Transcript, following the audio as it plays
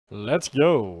Let's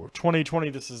go. 2020,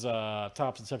 this is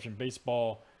Topps Inception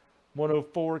Baseball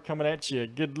 104 coming at you.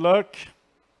 Good luck.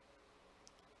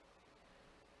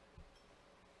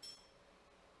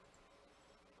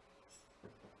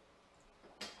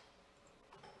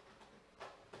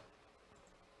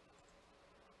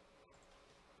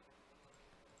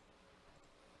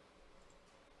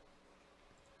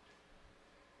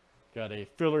 Got a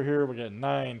filler here. We got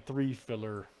 9-3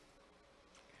 filler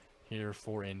here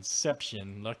for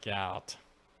Inception. Look out.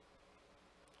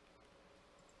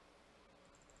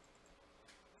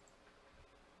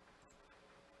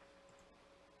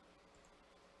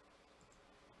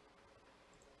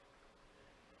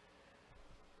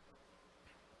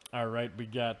 All right, we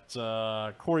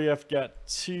got Corey F got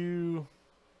 2.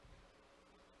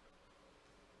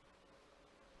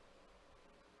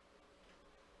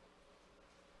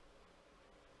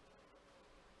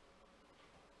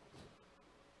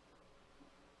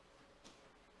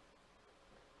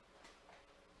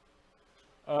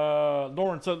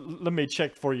 Lawrence, let me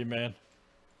check for you, man.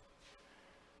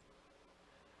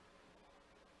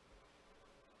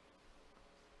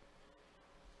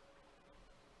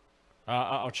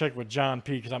 I'll check with John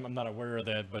P because I'm not aware of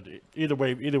that. But either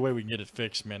way we can get it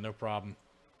fixed, man. No problem.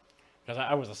 Because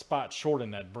I was a spot short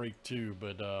in that break too.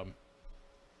 But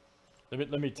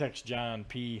let me text John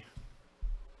P.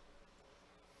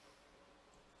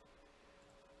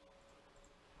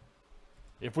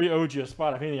 If we owed you a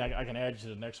spot, if anything, I can add you to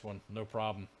the next one. No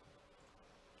problem.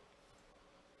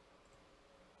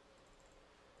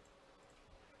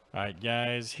 All right,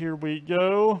 guys, here we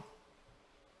go.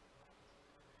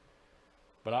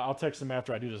 But I'll text him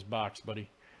after I do this box, buddy.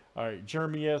 All right,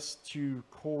 Jeremy S to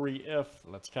Corey F.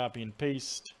 Let's copy and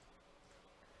paste.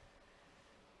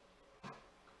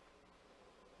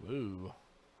 Woo.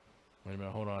 Wait a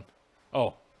minute, hold on.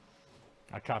 Oh,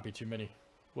 I copied too many.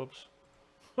 Whoops.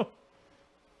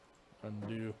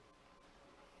 Undo.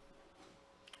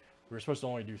 We were supposed to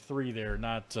only do 3 there,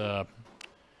 not, I'm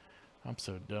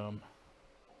so dumb.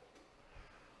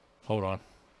 Hold on.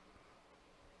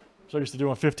 So I used to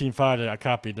doing 15.5 that I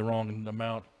copied the wrong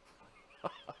amount.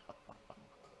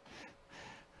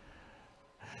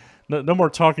 No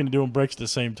more talking and doing breaks at the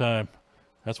same time.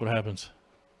 That's what happens.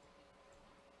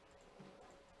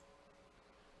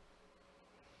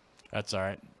 That's all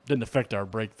right. Didn't affect our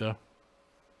break, though.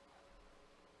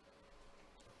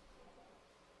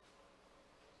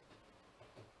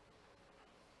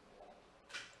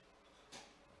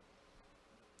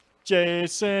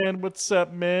 Jason, what's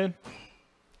up, man?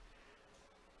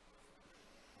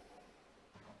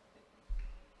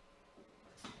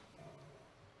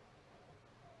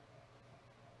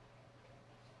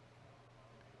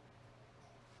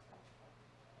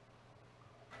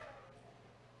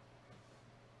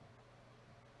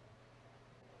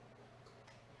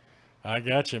 I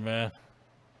got you, man.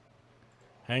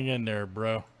 Hang in there,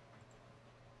 bro.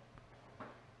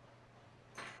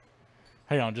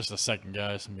 Hang on just a second,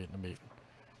 guys. Let me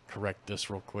correct this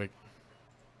real quick.